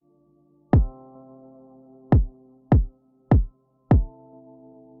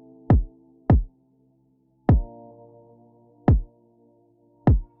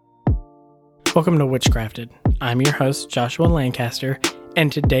Welcome to Witchcrafted. I'm your host, Joshua Lancaster,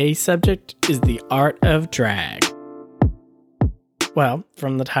 and today's subject is the art of drag. Well,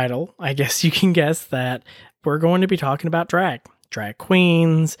 from the title, I guess you can guess that we're going to be talking about drag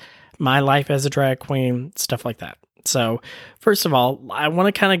queens, my life as a drag queen, stuff like that. So, first of all, I want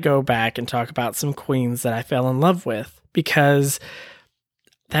to kind of go back and talk about some queens that I fell in love with, because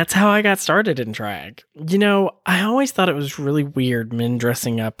that's how I got started in drag. You know, I always thought it was really weird men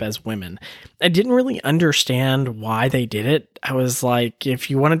dressing up as women. I didn't really understand why they did it. I was like, if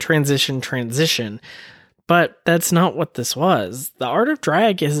you want to transition. But that's not what this was. The art of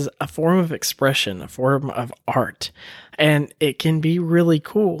drag is a form of expression, a form of art, and it can be really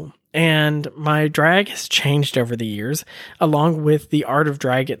cool. And my drag has changed over the years, along with the art of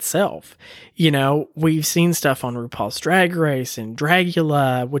drag itself. You know, we've seen stuff on RuPaul's Drag Race and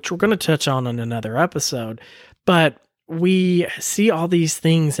Dragula, which we're going to touch on in another episode. But we see all these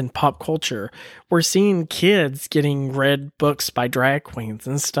things in pop culture. We're seeing kids getting read books by drag queens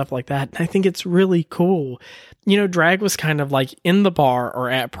and stuff like that. And I think it's really cool. You know, drag was kind of like in the bar or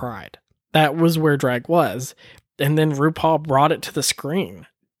at Pride. That was where drag was. And then RuPaul brought it to the screen,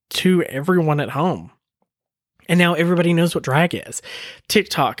 to everyone at home. And now everybody knows what drag is.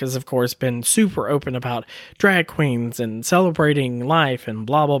 TikTok has, of course, been super open about drag queens and celebrating life and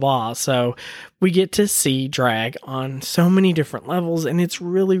blah, blah, blah. So we get to see drag on so many different levels, and it's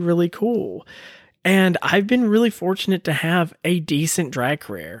really, really cool. And I've been really fortunate to have a decent drag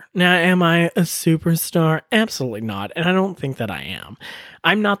career. Now, am I a superstar? Absolutely not. And I don't think that I am.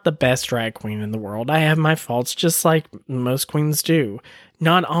 I'm not the best drag queen in the world. I have my faults just like most queens do.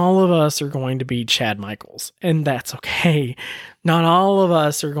 Not all of us are going to be Chad Michaels, and that's okay. Not all of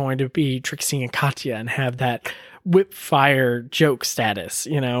us are going to be Trixie and Katya and have that whip fire joke status,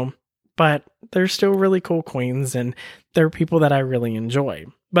 you know? But they're still really cool queens, and they're people that I really enjoy.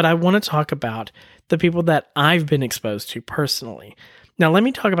 But I want to talk about the people that I've been exposed to personally. Now, let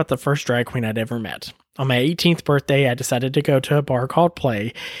me talk about the first drag queen I'd ever met. On my 18th birthday, I decided to go to a bar called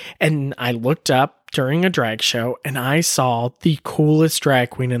Play, and I looked up during a drag show, and I saw the coolest drag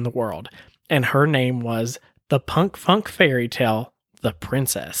queen in the world, and her name was the Punk Funk Fairy Tale, the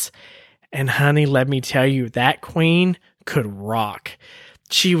Princess. And honey, let me tell you, that queen could rock.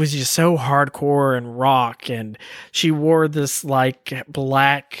 She was just so hardcore and rock, and she wore this like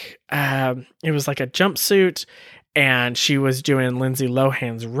black, it was like a jumpsuit, and she was doing Lindsay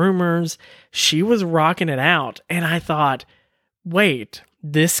Lohan's Rumors. She was rocking it out, and I thought, wait,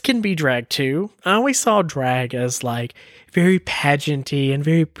 this can be drag too? I always saw drag as like very pageanty and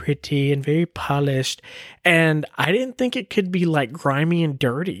very pretty and very polished, and I didn't think it could be like grimy and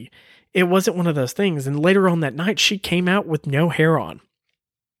dirty. It wasn't one of those things, and later on that night, she came out with no hair on.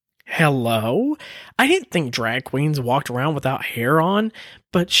 Hello? I didn't think drag queens walked around without hair on,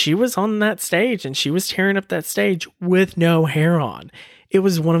 but she was on that stage and she was tearing up that stage with no hair on. It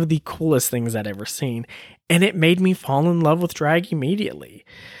was one of the coolest things I'd ever seen, and it made me fall in love with drag immediately.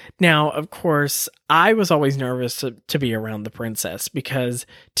 Now, of course, I was always nervous to be around the princess because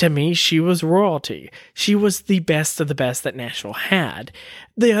to me, she was royalty. She was the best of the best that Nashville had.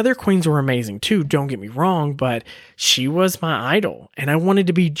 The other queens were amazing too, don't get me wrong, but she was my idol, and I wanted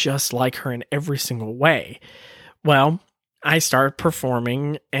to be just like her in every single way. Well, I started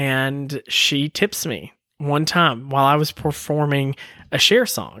performing, and she tips me one time while I was performing a Cher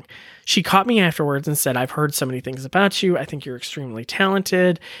song. She caught me afterwards and said, I've heard so many things about you. I think you're extremely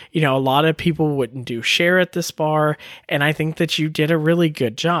talented. You know, a lot of people wouldn't do Cher at this bar, and I think that you did a really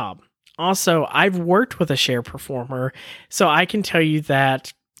good job. Also, I've worked with a Cher performer, so I can tell you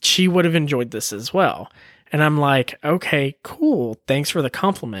that she would have enjoyed this as well. And I'm like, okay, cool. Thanks for the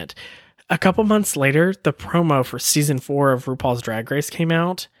compliment. A couple months later, the promo for season 4 of RuPaul's Drag Race came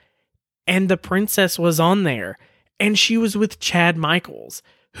out, and the princess was on there, and she was with Chad Michaels,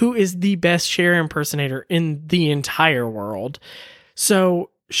 who is the best Cher impersonator in the entire world. So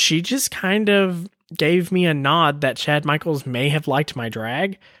she just kind of gave me a nod that Chad Michaels may have liked my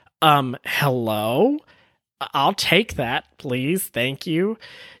drag. Hello? I'll take that, please. Thank you.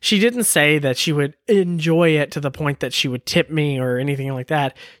 She didn't say that she would enjoy it to the point that she would tip me or anything like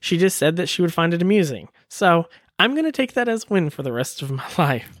that. She just said that she would find it amusing. So I'm going to take that as a win for the rest of my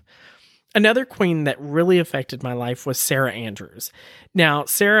life. Another queen that really affected my life was Sarah Andrews. Now,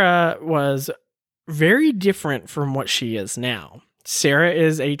 Sarah was very different from what she is now. Sarah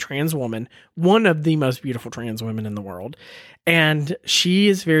is a trans woman, one of the most beautiful trans women in the world, and she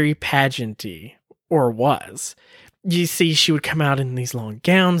is very pageanty, or was. You see, she would come out in these long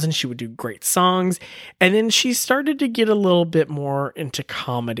gowns and she would do great songs. And then she started to get a little bit more into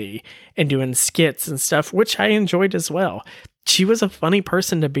comedy and doing skits and stuff, which I enjoyed as well. she was a funny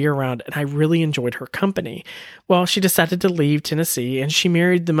person to be around, and I really enjoyed her company. Well, she decided to leave Tennessee, and she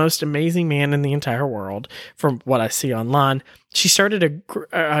married the most amazing man in the entire world, from what I see online. She started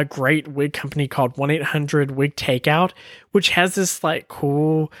a great wig company called 1-800 Wig Takeout, which has this like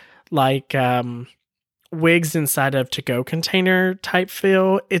cool like wigs inside of to-go container type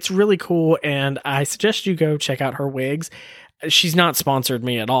feel. It's really cool, and I suggest you go check out her wigs. She's not sponsored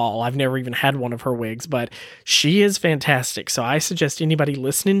me at all. I've never even had one of her wigs, but she is fantastic. So I suggest anybody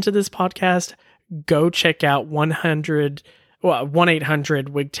listening to this podcast, go check out 1-800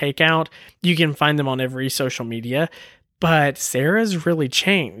 Wig Takeout. You can find them on every social media. But Sarah's really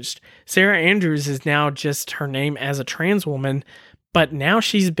changed. Sarah Andrews is now just her name as a trans woman, but now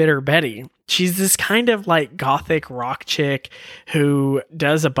she's Bitter Betty. She's this kind of like gothic rock chick who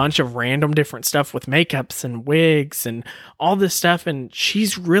does a bunch of random different stuff with makeups and wigs and all this stuff, and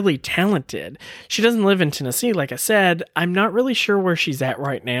she's really talented. She doesn't live in Tennessee, like I said. I'm not really sure where she's at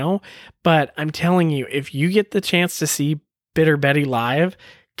right now, but I'm telling you, if you get the chance to see Bitter Betty live,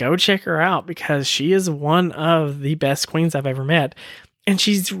 go check her out because she is one of the best queens I've ever met. And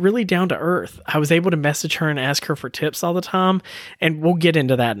she's really down to earth. I was able to message her and ask her for tips all the time, and we'll get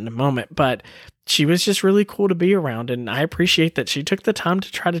into that in a moment. But she was just really cool to be around, and I appreciate that she took the time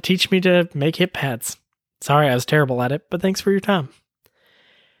to try to teach me to make hip pads. Sorry, I was terrible at it, but thanks for your time.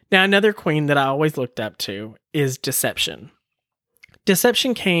 Now, another queen that I always looked up to is Deception.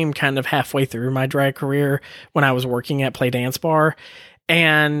 Deception came kind of halfway through my drag career when I was working at Play Dance Bar,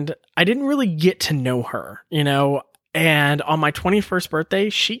 and I didn't really get to know her, you know. And on my 21st birthday,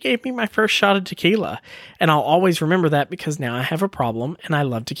 she gave me my first shot of tequila. And I'll always remember that because now I have a problem and I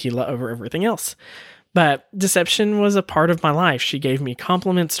love tequila over everything else. But Deception was a part of my life. She gave me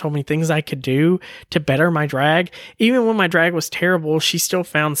compliments, told me things I could do to better my drag. Even when my drag was terrible, she still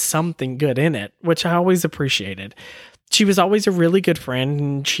found something good in it, which I always appreciated. She was always a really good friend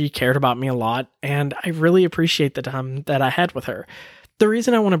and she cared about me a lot. And I really appreciate the time that I had with her. The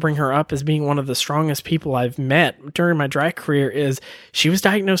reason I want to bring her up as being one of the strongest people I've met during my drag career is she was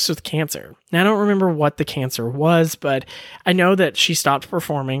diagnosed with cancer. Now, I don't remember what the cancer was, but I know that she stopped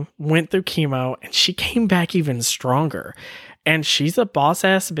performing, went through chemo, and she came back even stronger. And she's a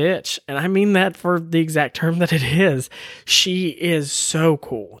boss-ass bitch, and I mean that for the exact term that it is. She is so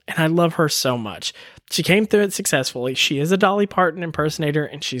cool, and I love her so much. She came through it successfully. She is a Dolly Parton impersonator,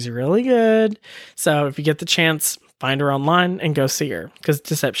 and she's really good. So if you get the chance, find her online and go see her because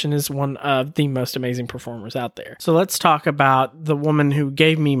Deception is one of the most amazing performers out there. So let's talk about the woman who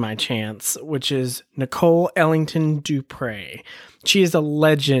gave me my chance, which is Nicole Ellington Dupre. She is a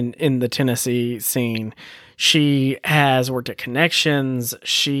legend in the Tennessee scene. She has worked at Connections.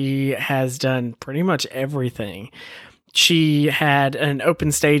 She has done pretty much everything. She had an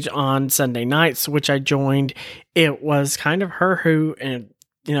open stage on Sunday nights, which I joined. It was kind of her who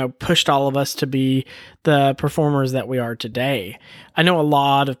pushed all of us to be the performers that we are today. I know a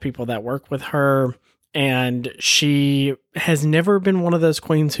lot of people that work with her, and she has never been one of those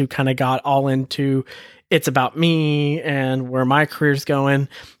queens who kind of got all into it's about me and where my career's going.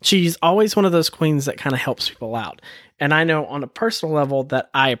 She's always one of those queens that kind of helps people out. And I know on a personal level that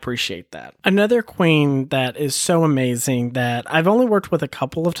I appreciate that. Another queen that is so amazing that I've only worked with a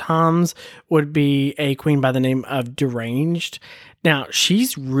couple of times would be a queen by the name of Deranged. Now,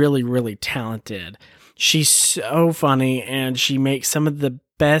 she's really, really talented. She's so funny, and she makes some of the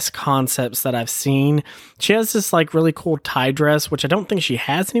best concepts that I've seen. She has this like really cool tie dress, which I don't think she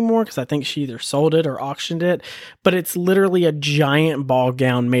has anymore because I think she either sold it or auctioned it, but it's literally a giant ball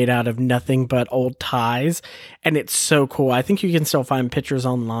gown made out of nothing but old ties, and it's so cool. I think you can still find pictures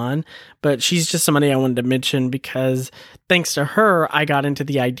online, but she's just somebody I wanted to mention because thanks to her, I got into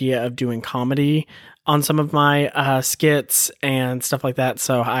the idea of doing comedy on some of my skits and stuff like that.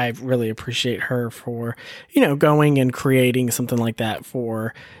 So I really appreciate her for, going and creating something like that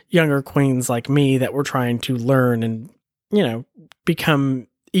for younger queens like me that were trying to learn and, become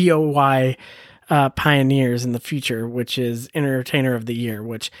EOY pioneers in the future, which is Entertainer of the Year,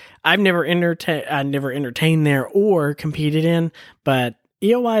 which I never entertained there or competed in, but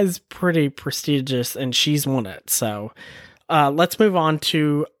EOY is pretty prestigious and she's won it. So let's move on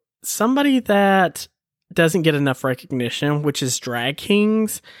to somebody that doesn't get enough recognition, which is drag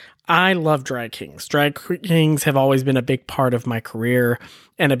kings. I love drag kings. Drag kings have always been a big part of my career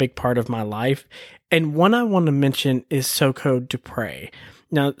and a big part of my life. And one I want to mention is Soko Dupre.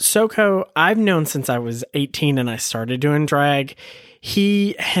 Now, Soko, I've known since I was 18 and I started doing drag.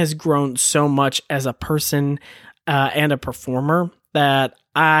 He has grown so much as a person and a performer. that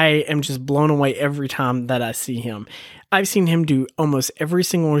I am just blown away every time that I see him. I've seen him do almost every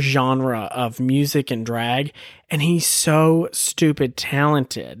single genre of music and drag, and he's so stupid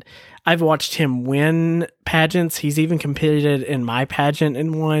talented. I've watched him win pageants. He's even competed in my pageant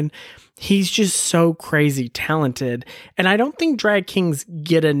and won. He's just so crazy talented. And I don't think drag kings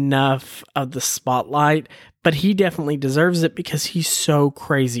get enough of the spotlight, but he definitely deserves it because he's so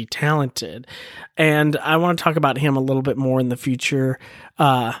crazy talented. And I want to talk about him a little bit more in the future,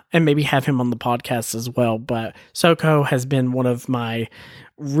 and maybe have him on the podcast as well. But Soko has been one of my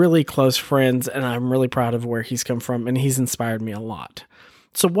really close friends, and I'm really proud of where he's come from, and he's inspired me a lot.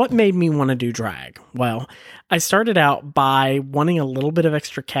 So what made me want to do drag? Well, I started out by wanting a little bit of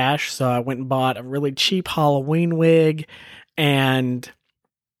extra cash, so I went and bought a really cheap Halloween wig and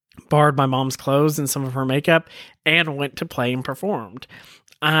borrowed my mom's clothes and some of her makeup and went to play and performed.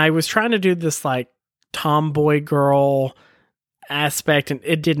 I was trying to do this like tomboy girl aspect, and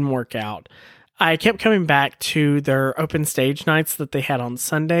it didn't work out. I kept coming back to their open stage nights that they had on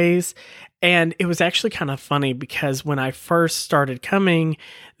Sundays, and it was actually kind of funny because when I first started coming,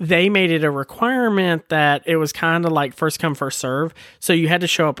 they made it a requirement that it was kind of like first come, first serve. So you had to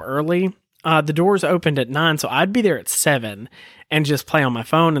show up early. The doors opened at 9, so I'd be there at 7 and just play on my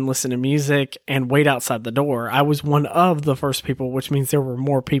phone and listen to music and wait outside the door. I was one of the first people, which means there were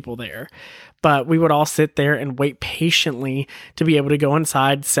more people there. But we would all sit there and wait patiently to be able to go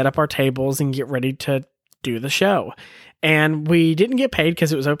inside, set up our tables, and get ready to do the show. And we didn't get paid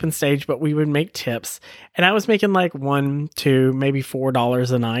because it was open stage, but we would make tips. And I was making like $1, $2, maybe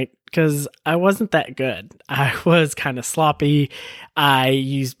 $4 a night because I wasn't that good. I was kind of sloppy. I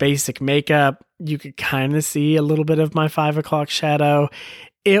used basic makeup. You could kind of see a little bit of my 5 o'clock shadow.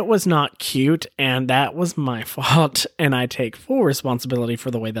 It was not cute, and that was my fault, and I take full responsibility for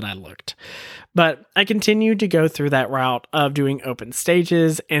the way that I looked. But I continued to go through that route of doing open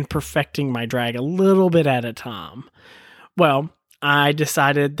stages and perfecting my drag a little bit at a time. Well, I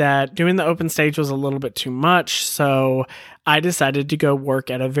decided that doing the open stage was a little bit too much, so I decided to go work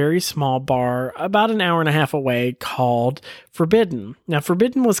at a very small bar about an hour and a half away called Forbidden. Now,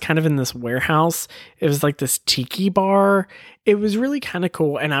 Forbidden was kind of in this warehouse. It was like this tiki bar. It was really kind of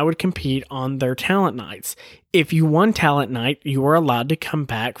cool, and I would compete on their talent nights. If you won talent night, you were allowed to come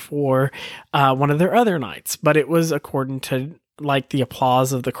back for one of their other nights, but it was according to like the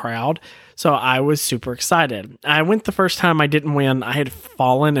applause of the crowd. So I was super excited. I went the first time, I didn't win. I had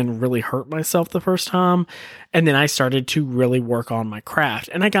fallen and really hurt myself the first time. And then I started to really work on my craft,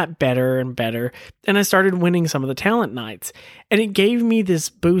 and I got better and better. And I started winning some of the talent nights, and it gave me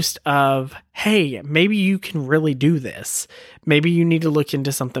this boost of, hey, maybe you can really do this. Maybe you need to look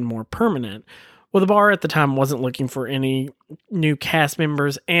into something more permanent. Well, the bar at the time wasn't looking for any new cast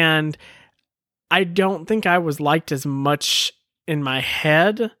members, and I don't think I was liked as much in my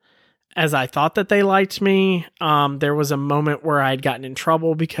head as I thought that they liked me. There was a moment where I'd gotten in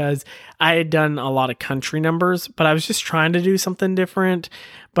trouble because I had done a lot of country numbers, but I was just trying to do something different,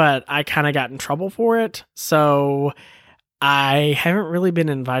 but I kind of got in trouble for it. So I haven't really been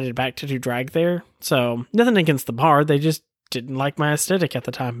invited back to do drag there. So nothing against the bar. They just didn't like my aesthetic at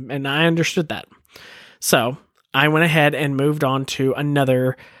the time, and I understood that. So I went ahead and moved on to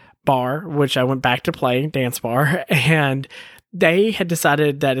another bar, which I went back to play, dance bar, and they had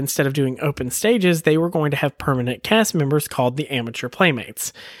decided that instead of doing open stages, they were going to have permanent cast members called the Amateur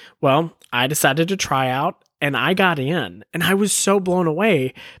Playmates. Well, I decided to try out, and I got in, and I was so blown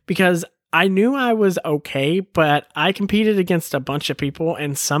away because I knew I was okay, but I competed against a bunch of people,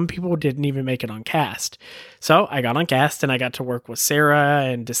 and some people didn't even make it on cast. So I got on cast, and I got to work with Sarah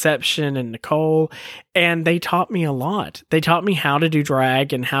and Deception and Nicole, and they taught me a lot. They taught me how to do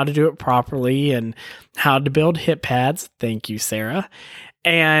drag and how to do it properly and how to build hip pads. Thank you, Sarah.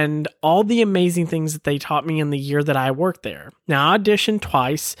 And all the amazing things that they taught me in the year that I worked there. Now, I auditioned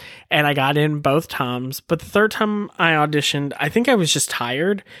twice, and I got in both times, but the third time I auditioned, I think I was just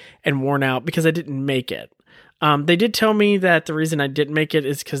tired and worn out because I didn't make it. They did tell me that the reason I didn't make it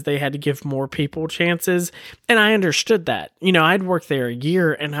is because they had to give more people chances, and I understood that. You know, I'd worked there a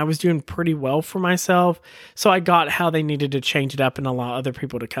year, and I was doing pretty well for myself, so I got how they needed to change it up and allow other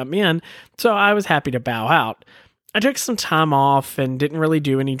people to come in, so I was happy to bow out. I took some time off and didn't really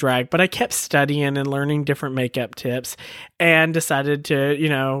do any drag, but I kept studying and learning different makeup tips and decided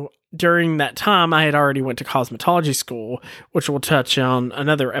to, during that time, I had already went to cosmetology school, which we'll touch on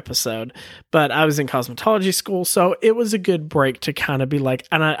another episode, but I was in cosmetology school, so it was a good break to kind of be like,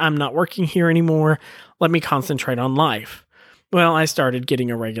 I'm not working here anymore. Let me concentrate on life. Well, I started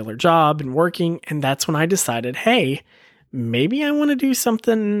getting a regular job and working, and that's when I decided, hey, maybe I want to do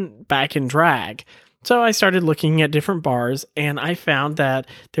something back in drag. So I started looking at different bars, and I found that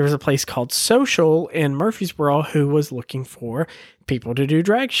there was a place called Social in Murfreesboro who was looking for people to do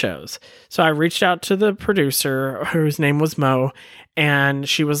drag shows. So I reached out to the producer, whose name was Mo, and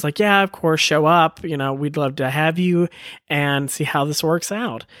she was like, yeah, of course, show up. We'd love to have you and see how this works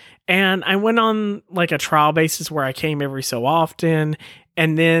out. And I went on like a trial basis where I came every so often.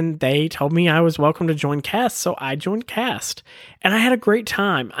 And then they told me I was welcome to join cast, so I joined cast. And I had a great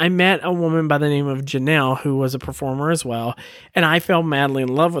time. I met a woman by the name of Janelle, who was a performer as well, and I fell madly in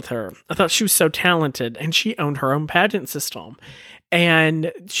love with her. I thought she was so talented, and she owned her own pageant system.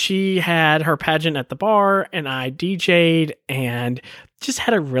 And she had her pageant at the bar, and I DJ'd and just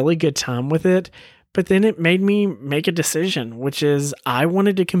had a really good time with it. But then it made me make a decision, which is I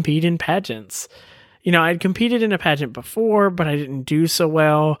wanted to compete in pageants. I'd competed in a pageant before, but I didn't do so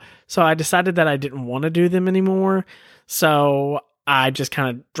well. So I decided that I didn't want to do them anymore. So I just kind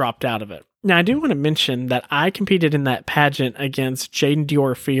of dropped out of it. Now, I do want to mention that I competed in that pageant against Jaden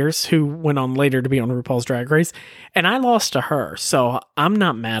Dior Fierce, who went on later to be on RuPaul's Drag Race, and I lost to her. So I'm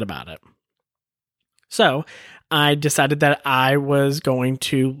not mad about it. So I decided that I was going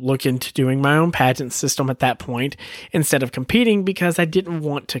to look into doing my own pageant system at that point instead of competing, because I didn't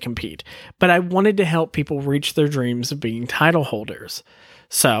want to compete, but I wanted to help people reach their dreams of being title holders.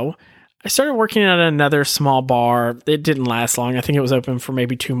 So I started working at another small bar. It didn't last long. I think it was open for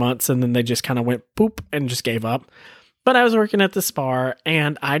maybe 2 months, and then they just kind of went boop and just gave up. But I was working at this bar,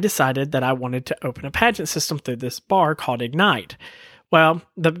 and I decided that I wanted to open a pageant system through this bar called Ignite. Well,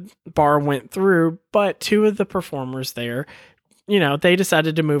 the bar went through, but 2 of the performers there, they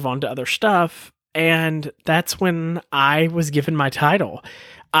decided to move on to other stuff. And that's when I was given my title.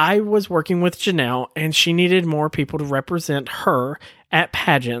 I was working with Janelle, and she needed more people to represent her at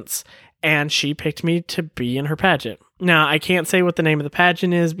pageants. And she picked me to be in her pageant. Now, I can't say what the name of the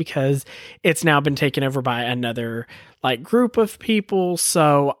pageant is because it's now been taken over by another group of people.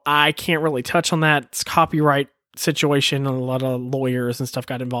 So I can't really touch on that. It's copyright situation, and a lot of lawyers and stuff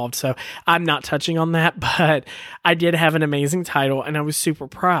got involved, so I'm not touching on that, but I did have an amazing title and I was super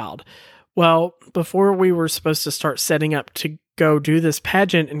proud. Well, before we were supposed to start setting up to go do this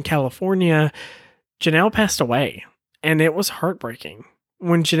pageant in California, Janelle passed away, and it was heartbreaking.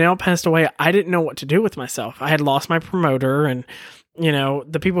 When Janelle passed away, I didn't know what to do with myself. I had lost my promoter, and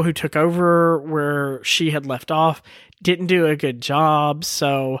the people who took over where she had left off didn't do a good job,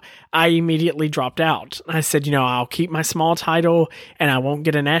 so I immediately dropped out. I said, I'll keep my small title and I won't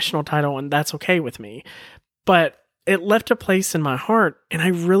get a national title, and that's okay with me. But it left a place in my heart, and I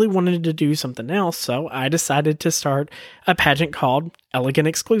really wanted to do something else, so I decided to start a pageant called Elegant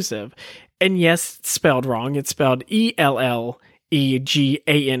Exclusive. And yes, it's spelled wrong. It's spelled ELLEGANT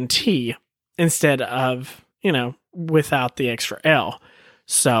instead of, without the extra L.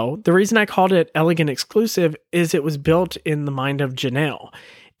 So the reason I called it Elegant Exclusive is it was built in the mind of Janelle.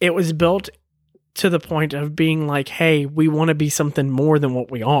 It was built to the point of being like, hey, we want to be something more than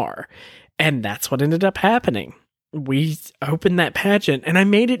what we are. And that's what ended up happening. We opened that pageant, and I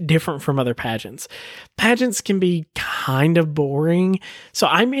made it different from other pageants. Pageants can be kind of boring, so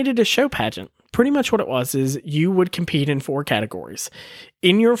I made it a show pageant. Pretty much what it was is you would compete in 4 categories.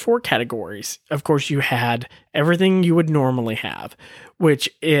 In your 4 categories, of course, you had everything you would normally have, which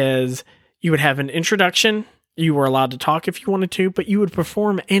is you would have an introduction. You were allowed to talk if you wanted to, but you would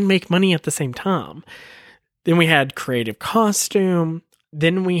perform and make money at the same time. Then we had creative costume.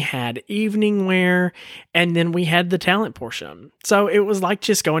 Then we had evening wear, and then we had the talent portion. So it was like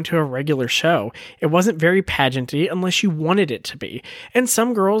just going to a regular show. It wasn't very pageanty unless you wanted it to be. And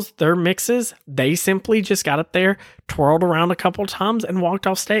some girls, their mixes, they simply just got up there, twirled around a couple times, and walked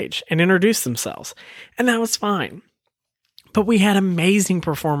off stage and introduced themselves. And that was fine. But we had amazing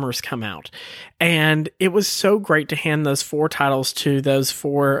performers come out. And it was so great to hand those 4 titles to those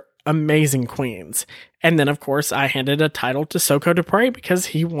 4 amazing queens. And then, of course, I handed a title to Soko Dupre because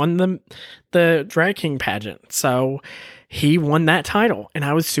he won the Drag King pageant. So he won that title, and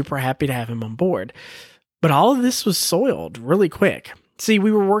I was super happy to have him on board. But all of this was soiled really quick. See,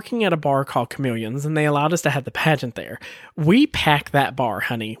 we were working at a bar called Chameleons, and they allowed us to have the pageant there. We packed that bar,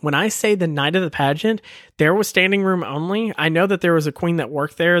 honey. When I say the night of the pageant, there was standing room only. I know that there was a queen that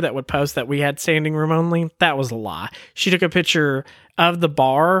worked there that would post that we had standing room only. That was a lie. She took a picture of the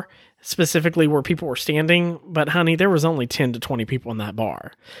bar, specifically where people were standing, but honey, there was only 10 to 20 people in that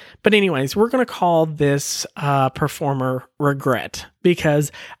bar. But anyways, we're going to call this performer Regret,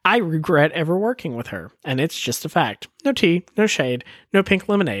 because I regret ever working with her, and it's just a fact. No tea, no shade, no pink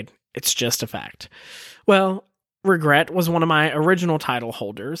lemonade. It's just a fact. Well, Regret was one of my original title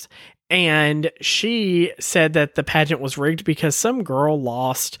holders, and she said that the pageant was rigged because some girl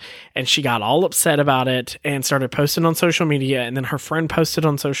lost and she got all upset about it and started posting on social media, and then her friend posted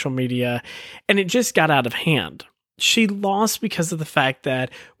on social media, and it just got out of hand. She lost because of the fact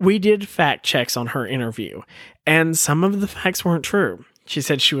that we did fact checks on her interview, and some of the facts weren't true. She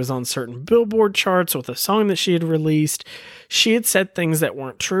said she was on certain Billboard charts with a song that she had released. She had said things that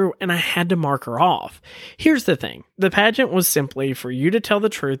weren't true, and I had to mark her off. Here's the thing. The pageant was simply for you to tell the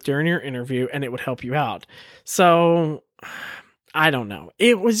truth during your interview, and it would help you out. So, I don't know.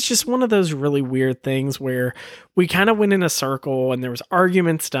 It was just one of those really weird things where we kind of went in a circle and there was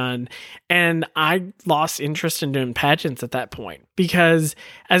arguments done, and I lost interest in doing pageants at that point because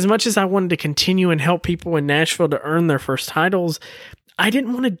as much as I wanted to continue and help people in Nashville to earn their first titles, I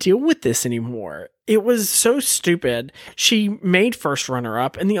didn't want to deal with this anymore. It was so stupid. She made first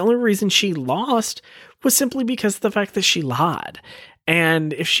runner-up, and the only reason she lost was simply because of the fact that she lied.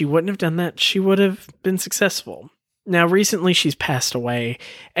 And if she wouldn't have done that, she would have been successful. Now, recently she's passed away,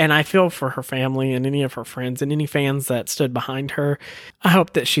 and I feel for her family and any of her friends and any fans that stood behind her. I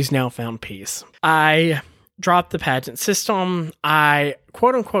hope that she's now found peace. I dropped the pageant system. I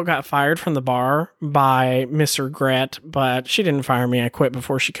quote-unquote got fired from the bar by Miss Regret, but she didn't fire me. I quit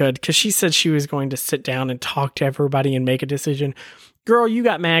before she could because she said she was going to sit down and talk to everybody and make a decision. Girl, you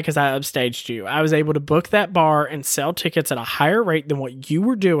got mad because I upstaged you. I was able to book that bar and sell tickets at a higher rate than what you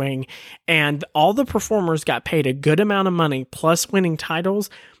were doing, and all the performers got paid a good amount of money plus winning titles.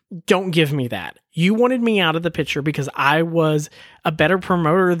 Don't give me that. You wanted me out of the picture because I was a better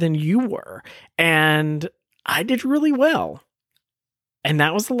promoter than you were, and I did really well. And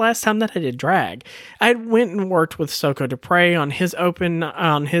that was the last time that I did drag. I went and worked with Soko Dupre on his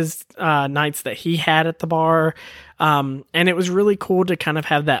nights that he had at the bar. And it was really cool to kind of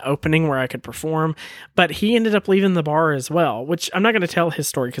have that opening where I could perform. But he ended up leaving the bar as well, which I'm not going to tell his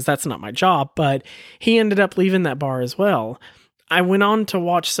story because that's not my job. But he ended up leaving that bar as well. I went on to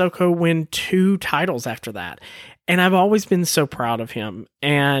watch Soko win 2 titles after that. And I've always been so proud of him.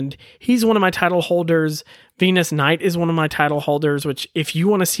 And he's one of my title holders. Venus Knight is one of my title holders, which if you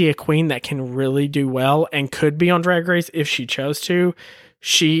want to see a queen that can really do well and could be on Drag Race if she chose to,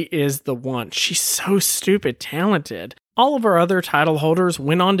 she is the one. She's so stupid talented. All of our other title holders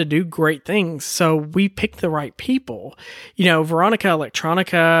went on to do great things, so we picked the right people. You know, Veronica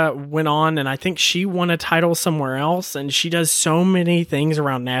Electronica went on, and I think she won a title somewhere else, and she does so many things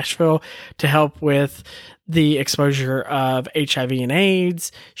around Nashville to help with the exposure of HIV and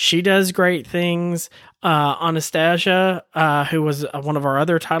AIDS. She does great things. Anastasia, who was one of our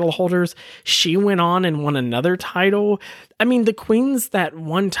other title holders, she went on and won another title. I mean, the queens that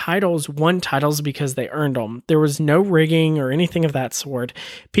won titles because they earned them. There was no rigging or anything of that sort.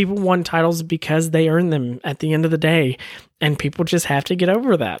 People won titles because they earned them at the end of the day, and people just have to get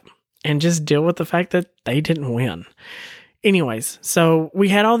over that and just deal with the fact that they didn't win. Anyways, so we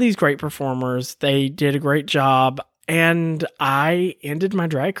had all these great performers. They did a great job, and I ended my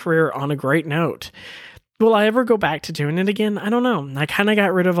drag career on a great note. Will I ever go back to doing it again? I don't know. I kind of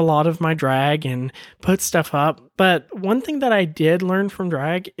got rid of a lot of my drag and put stuff up. But one thing that I did learn from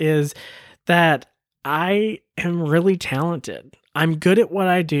drag is that I am really talented. I'm good at what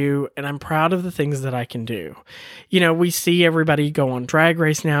I do, and I'm proud of the things that I can do. You know, we see everybody go on Drag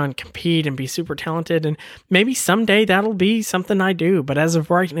Race now and compete and be super talented, and maybe someday that'll be something I do. But as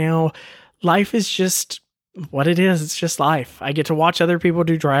of right now, life is just what it is. It's just life. I get to watch other people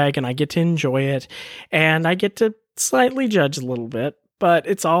do drag, and I get to enjoy it, and I get to slightly judge a little bit, but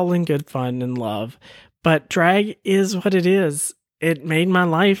it's all in good fun and love. But drag is what it is. It made my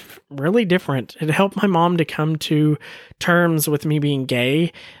life really different. It helped my mom to come to terms with me being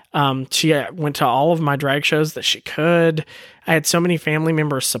gay. She went to all of my drag shows that she could. I had so many family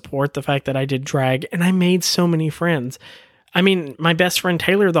members support the fact that I did drag, and I made so many friends. I mean, my best friend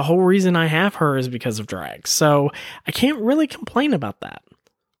Taylor, the whole reason I have her is because of drag. So I can't really complain about that.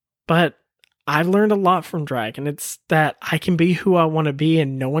 But I've learned a lot from drag, and it's that I can be who I want to be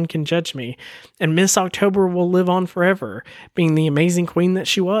and no one can judge me. And Miss October will live on forever, being the amazing queen that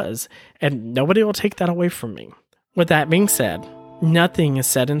she was, and nobody will take that away from me. With that being said, nothing is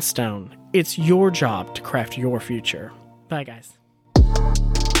set in stone. It's your job to craft your future. Bye, guys.